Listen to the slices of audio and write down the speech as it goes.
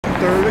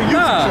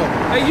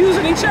They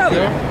using each other.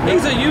 Yeah.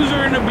 He's a user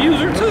and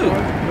abuser too.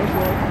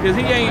 Because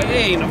he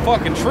ain't the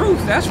fucking truth.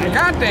 That's for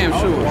goddamn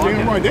sure.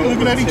 Damn right. They're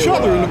looking at each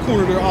other in the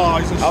corner of their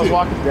eyes and shit. I was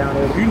walking down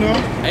there. You know?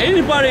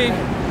 Anybody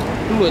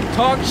who would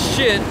talk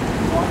shit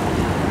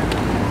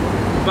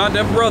about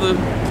that brother,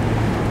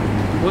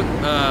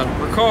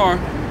 Ricard,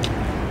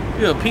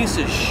 you're a piece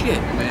of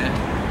shit, man.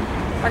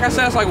 Like I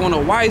said, that's like one of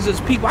the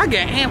wisest people. I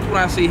get amped when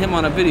I see him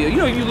on a video. You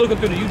know, you looking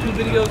through the YouTube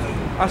videos,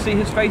 I see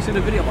his face in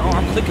the video. Oh,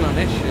 I'm clicking on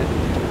that shit.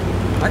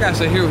 I gotta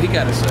say, hear what he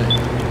gotta say.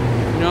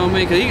 You know what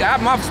I mean?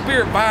 Cause my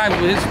spirit vibes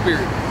with his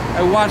spirit.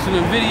 I watching the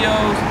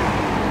videos,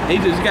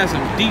 he just got some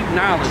deep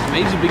knowledge,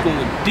 man. He just be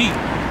going deep.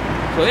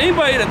 So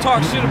anybody that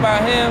talks shit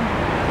about him,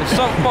 there's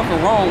something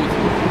fucking wrong with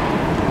you.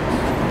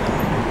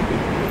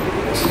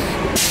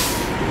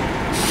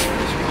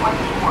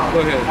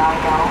 Go ahead.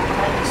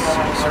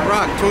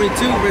 Sirach 22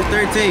 verse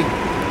 13.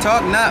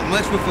 Talk not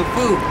much with a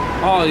fool.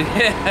 Oh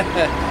yeah,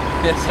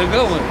 that's a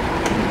good one.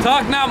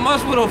 Talk not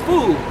much with a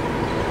fool.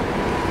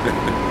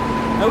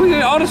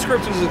 All the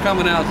scriptures are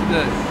coming out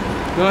today.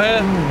 Go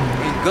ahead.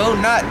 And go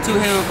not to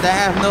him that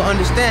have no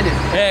understanding.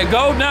 Yeah,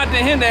 go not to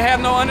him that have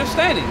no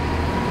understanding.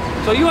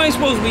 So you ain't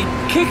supposed to be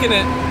kicking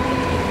it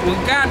with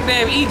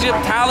goddamn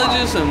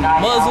Egyptologists and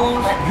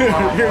Muslims.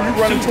 Here you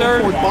running to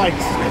him for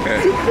advice.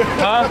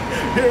 Huh?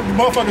 Here the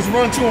motherfuckers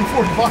run to him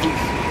for advice,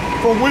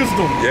 for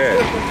wisdom. Yeah.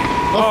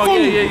 Oh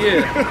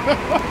yeah.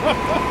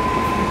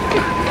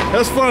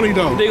 That's funny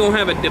though. They gonna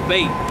have a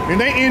debate. And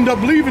they end up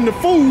leaving the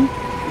food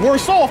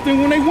worse off than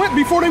when they went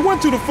before they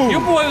went to the food.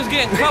 Your boy was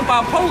getting cut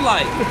by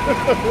Polite.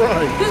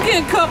 Right. He was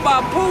getting cut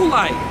by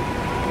Polite.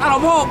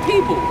 Out of all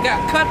people,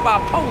 got cut by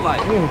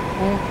Polite.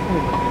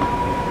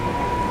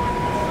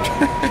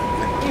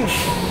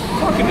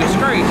 Fucking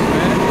disgrace,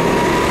 man.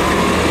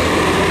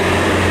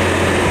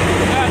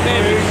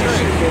 Goddamn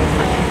disgrace.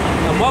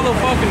 A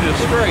motherfucking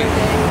disgrace.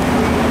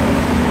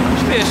 You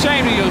should be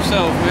ashamed of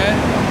yourself, man.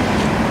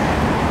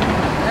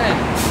 Hey.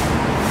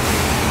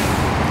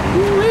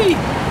 Woo-wee.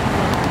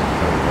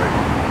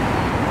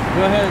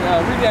 Go ahead,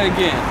 read that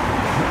again.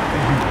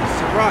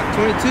 Sirach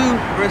 22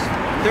 verse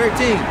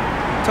 13.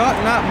 Talk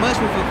not much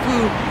with a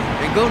fool,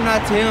 and go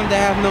not to him that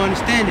have no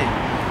understanding.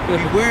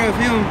 Beware of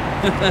him,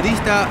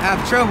 lest thou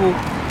have trouble,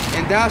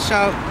 and thou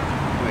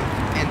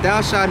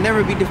shalt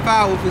never be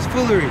defiled with his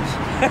fooleries.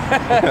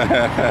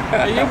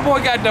 Hey, your boy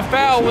got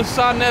defiled with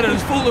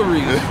Sonetta's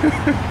fooleries.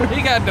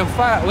 He got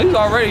defiled. Well, he's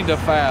already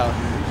defiled.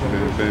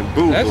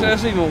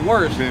 That's even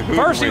worse.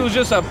 First he was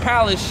just a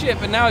pile of shit,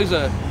 but now he's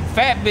a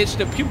fat bitch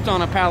that puked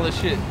on a pile of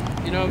shit.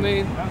 You know what I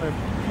mean?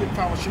 That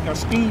pile of shit got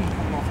steam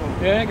coming off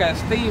of it. Yeah, it got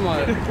steam on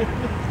it.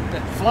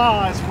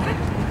 Flies.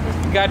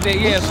 Got that,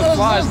 yeah, some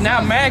flies.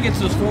 Now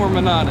maggots is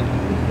forming on it.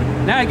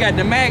 Now you got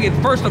the maggots.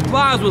 First the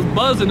flies was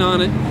buzzing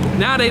on it.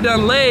 Now they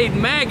done laid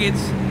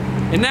maggots.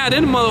 And now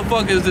them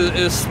motherfuckers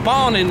is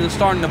spawning and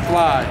starting to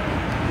fly.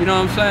 You know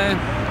what I'm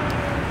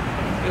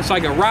saying? It's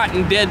like a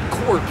rotten dead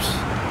corpse.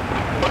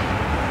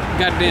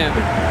 Goddamn.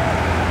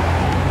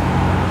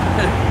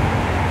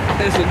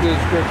 That's a good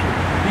scripture.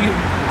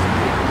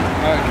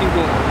 Alright, keep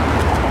going.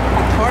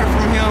 Depart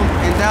from him,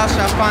 and thou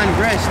shalt find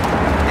rest,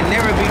 and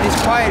never be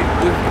disquieted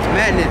with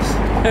madness.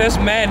 That's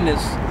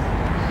madness.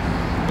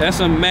 That's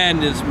some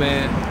madness,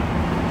 man.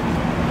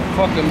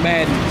 Fucking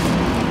madness.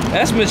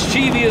 That's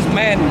mischievous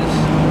madness.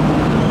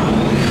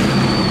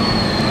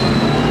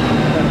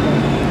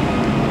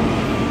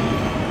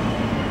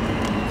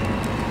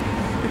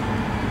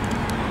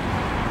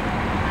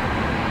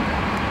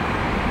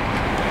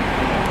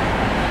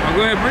 I'll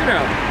go ahead and bring it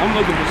out. I'm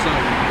looking for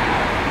something.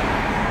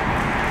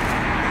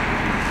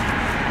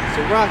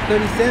 Sirach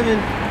 37,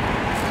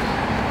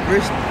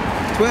 verse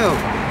 12.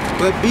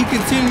 But be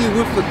continually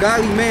with a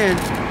godly man,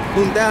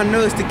 whom thou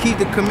knowest to keep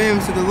the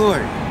commandments of the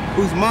Lord,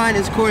 whose mind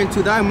is according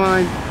to thy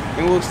mind,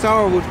 and will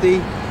sorrow with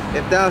thee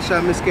if thou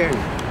shalt miscarry.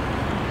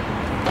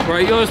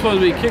 Right, you're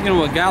supposed to be kicking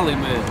with godly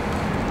man.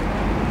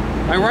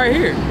 Like right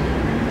here.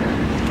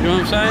 You know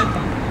what I'm saying?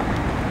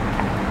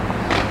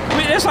 I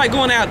mean, it's like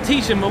going out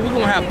teaching, but we're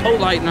gonna have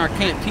Polite in our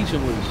camp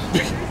teaching with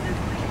us.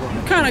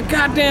 What kind of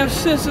goddamn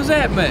sense does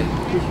that make?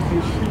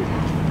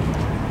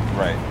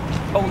 Right.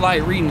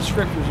 Polite reading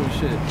scriptures and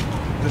shit.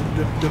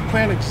 The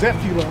planet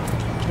Zephyla.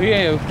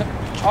 Yeah.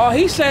 Oh,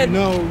 he said,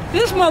 No.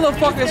 This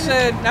motherfucker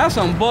said, that's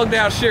some bugged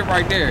out shit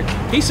right there.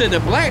 He said the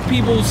black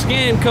people's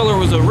skin color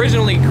was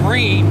originally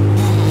green,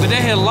 but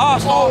they had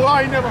lost all. Oh,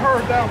 I ain't never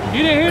heard that one.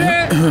 You didn't hear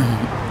that?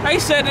 They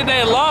said that they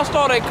had lost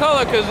all their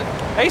color because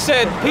they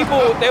said people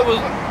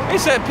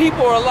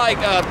are like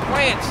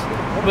plants,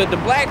 but the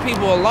black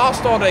people have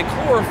lost all their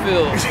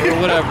chlorophyll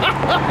or whatever.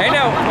 Hey,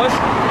 now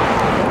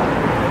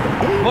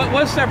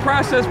what's that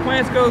process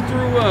plants go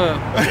through?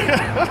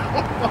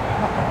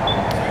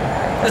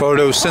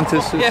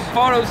 Photosynthesis? Yeah,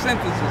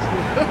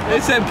 photosynthesis. They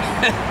said.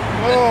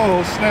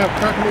 Oh snap!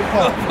 Cracking me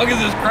pop.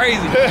 Motherfuckers is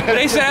crazy.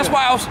 They said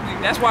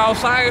that's why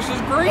Osiris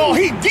is green. Oh,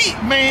 he deep,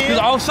 man.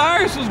 Because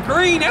Osiris was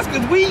green. That's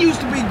because we used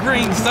to be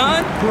green,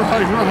 son.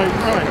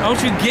 Right.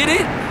 Don't you get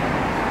it?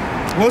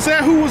 Was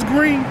that who was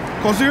green?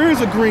 Because there is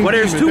a green Well,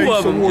 there's demon. two They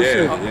of them. swore Yeah,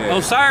 shit. yeah.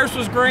 Osiris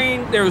was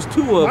green. There was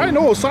two of I them.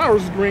 know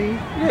Osiris is green.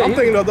 I'm he-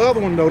 thinking of the other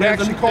one though. They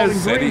There's actually a- call him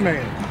there's Green Seti.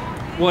 Man.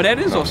 Well, that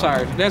is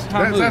Osiris. That's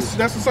Tammuz.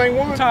 That's the same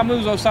one.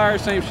 Tammuz,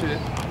 Osiris, same shit.